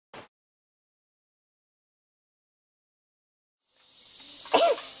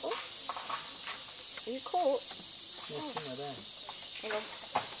you caught? Yeah, somewhere there. Hang on.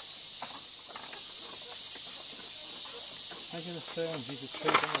 Imagine the films you could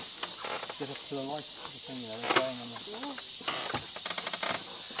treat out. Get up to the light of the thing there, they're going on the...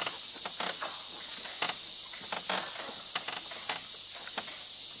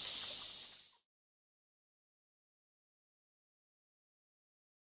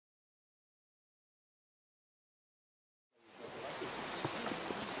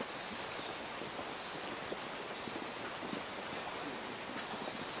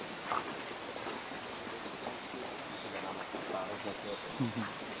 Yeah.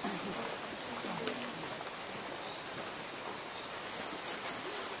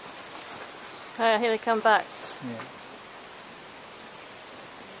 Oh, here they come back. Yeah.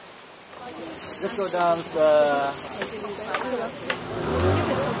 Let's go down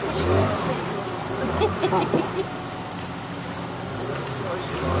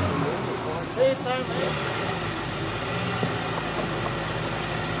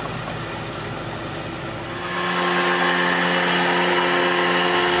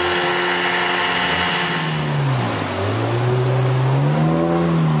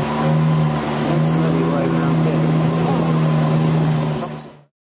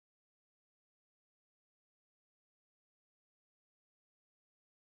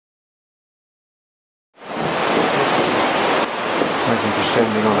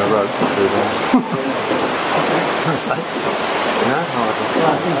descending on a rope through there. Thanks. No?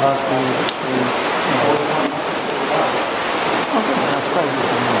 I think I've been a bit too small. I suppose it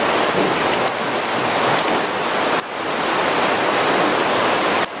can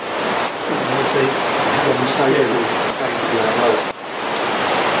something would be having so little.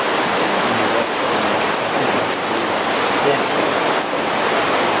 Yeah.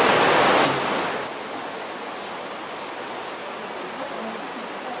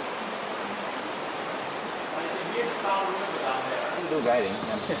 I do guiding.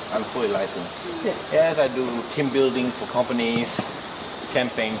 I'm fully licensed. Yeah. Yes, I do team building for companies,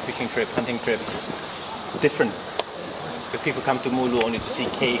 camping, fishing trips, hunting trips. Different. If people come to Mulu only to see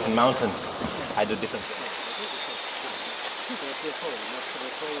caves and mountains, I do different things.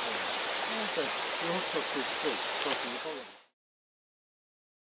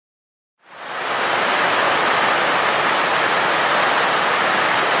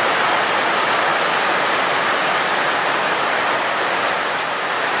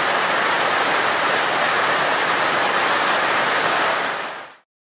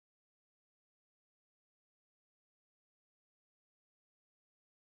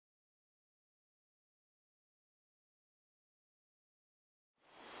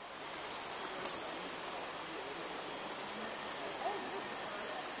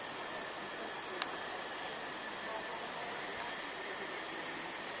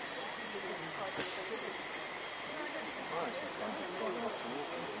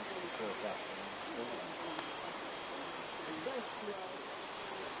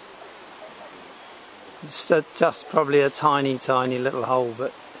 It's just probably a tiny little hole,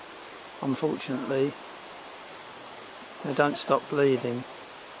 but unfortunately they don't stop bleeding.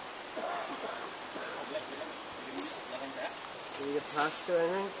 Did you get past or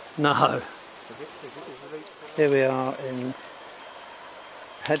anything? No. Here we are in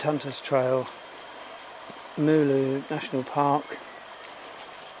Headhunters Trail, Mulu National Park,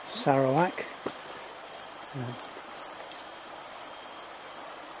 Sarawak.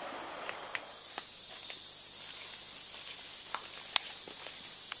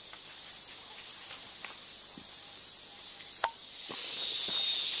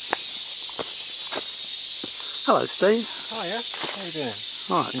 Hello, Steve. Hiya, how you doing?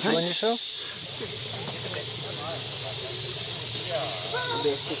 All right, Enjoying thanks. yourself?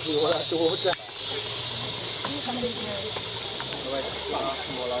 Basically all out the water.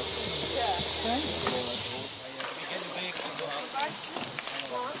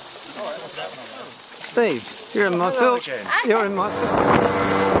 Steve, you're in my film. You're in my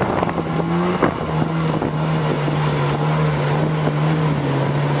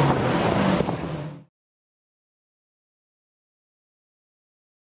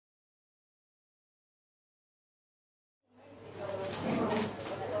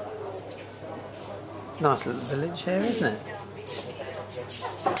nice little village here, isn't it?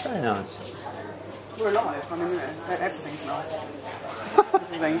 Very nice. We're alive, I mean, everything's nice.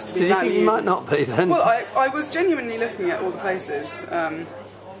 Everything's to be Did you think you valued. might not be then? Well, I was genuinely looking at all the places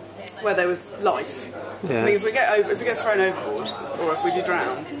where there was life. Yeah. I mean, if we get thrown overboard, or if we do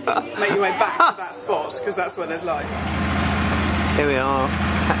drown, make your way back to that spot, because that's where there's life. Here we are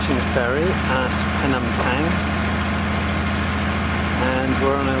catching a ferry at Penampang. and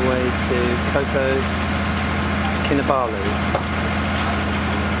we're on our way to Kota Kinabalu.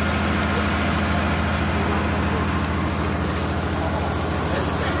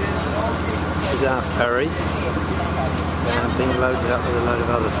 This is our ferry, being loaded up with a load of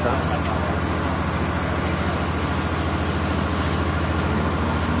other stuff.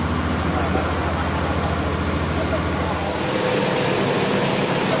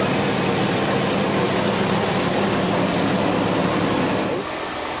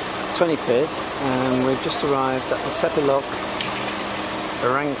 The 25th, and we've just arrived at the Sepilok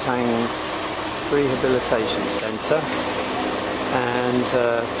Orangutan Rehabilitation Centre, and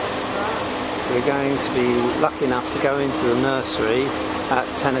we're going to be lucky enough to go into the nursery at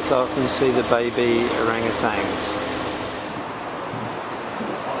 10 o'clock and see the baby orangutans.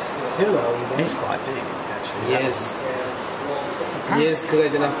 It's quite big, actually. Yes. Yes, because I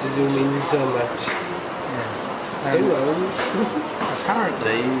didn't have to zoom in so much.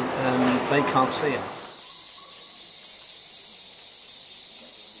 Apparently, they can't see us.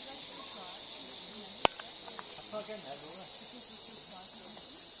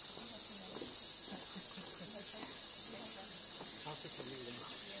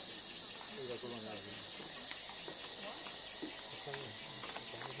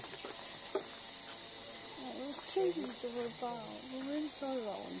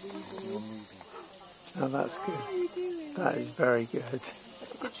 Oh, that's good. That is very good.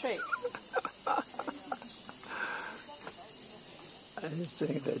 That's a good trick. And he's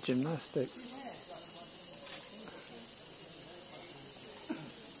doing a bit of gymnastics.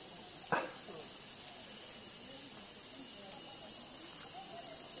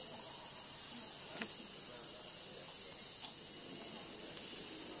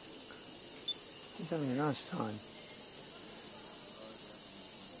 He's having a nice time.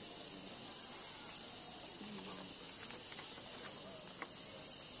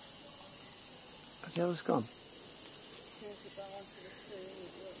 The other's gone.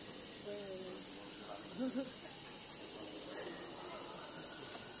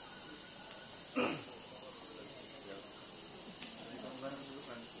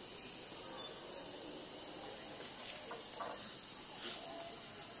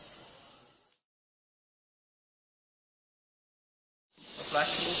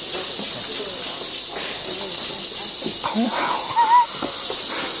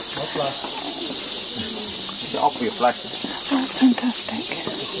 Off your flash. That's fantastic.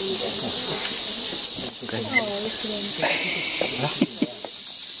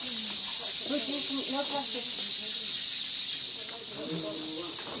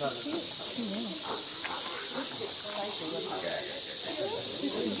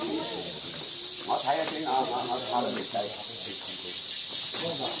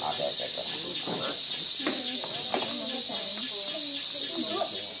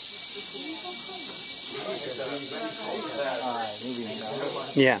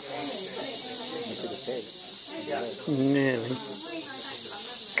 Yeah. Nearly.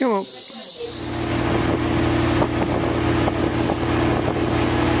 Come on.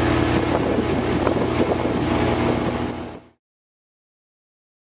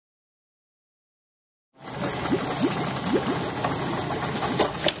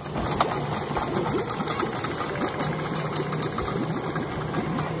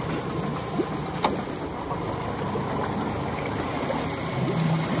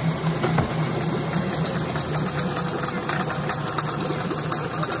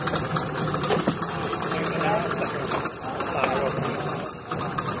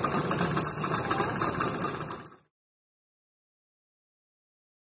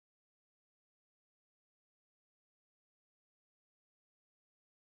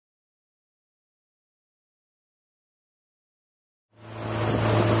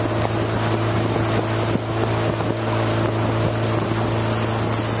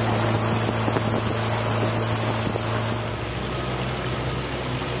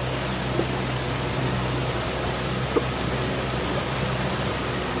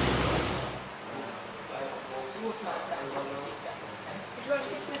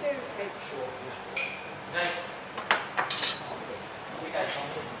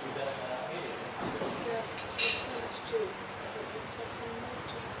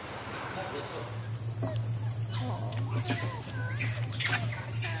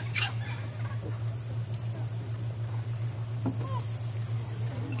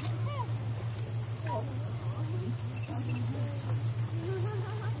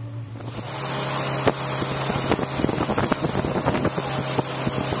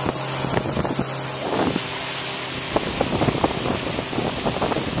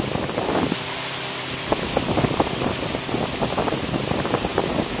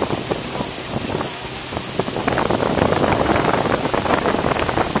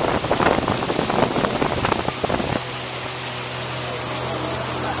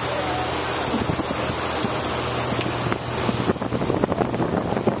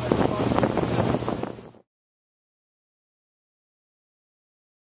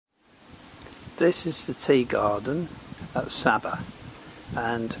 This is the tea garden at Sabah,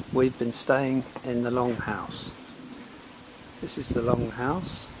 and we've been staying in the longhouse. This is the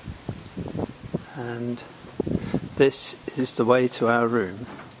longhouse, and this is the way to our room.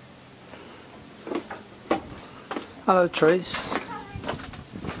 Hello, Trace. Do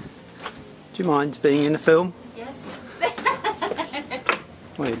you mind being in the film? Yes.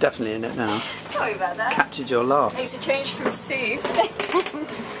 Well, you're definitely in it now. Sorry about that. Captured your laugh. Makes a change from Steve.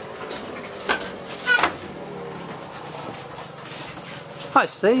 Hi,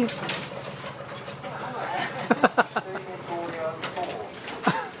 Steve.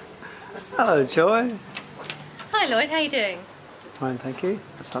 Hello, Joy. Hi Lloyd, how you doing? Fine, thank you.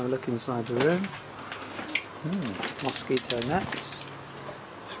 Let's have a look inside the room. Mosquito nets.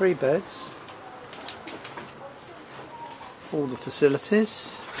 3 beds. All the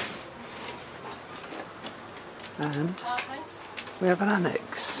facilities. And we have an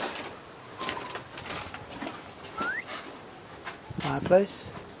annex. Fireplace.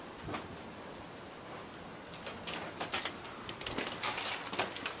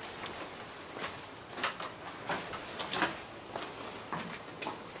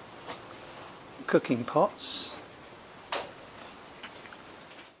 Cooking pots.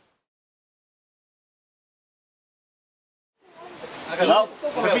 Hello?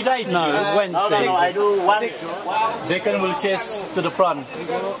 Every day? No, it's Wednesday. No, I do once. Deacon will chase to the front.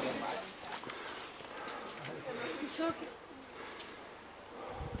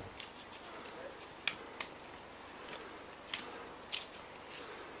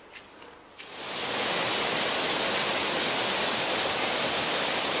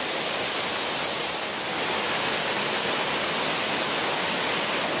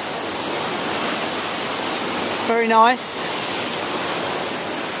 Very nice.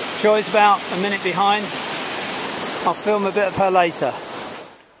 Joy's about a minute behind. I'll film a bit of her later.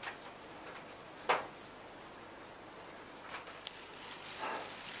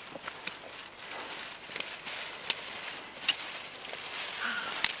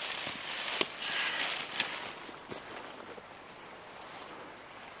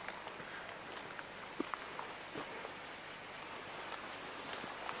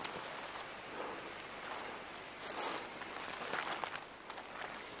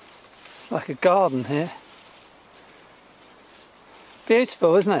 Like a garden here.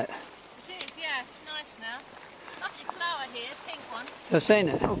 Beautiful, isn't it? It is, yeah, it's nice now. Lovely flower here, pink one. You've seen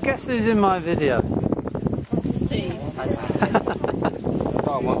it? Well, guess who's in my video? Steve.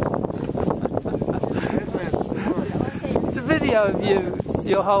 It's a video of you,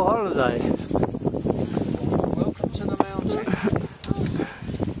 your whole holiday. Welcome to the mountain.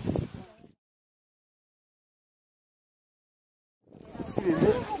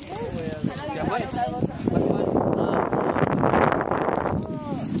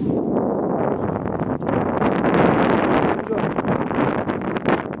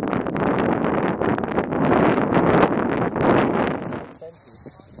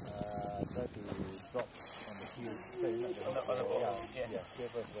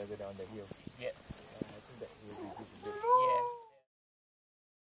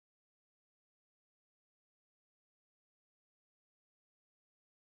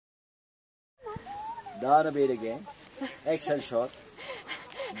 Down a bit again. Excellent shot.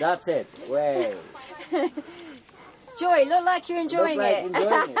 That's it. Way. Joy, look like you're enjoying Look like it.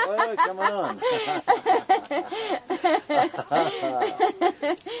 enjoying it. Oh, come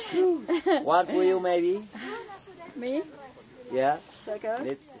on. One for you, maybe. Me? Yeah. Should I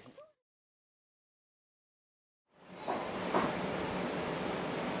go?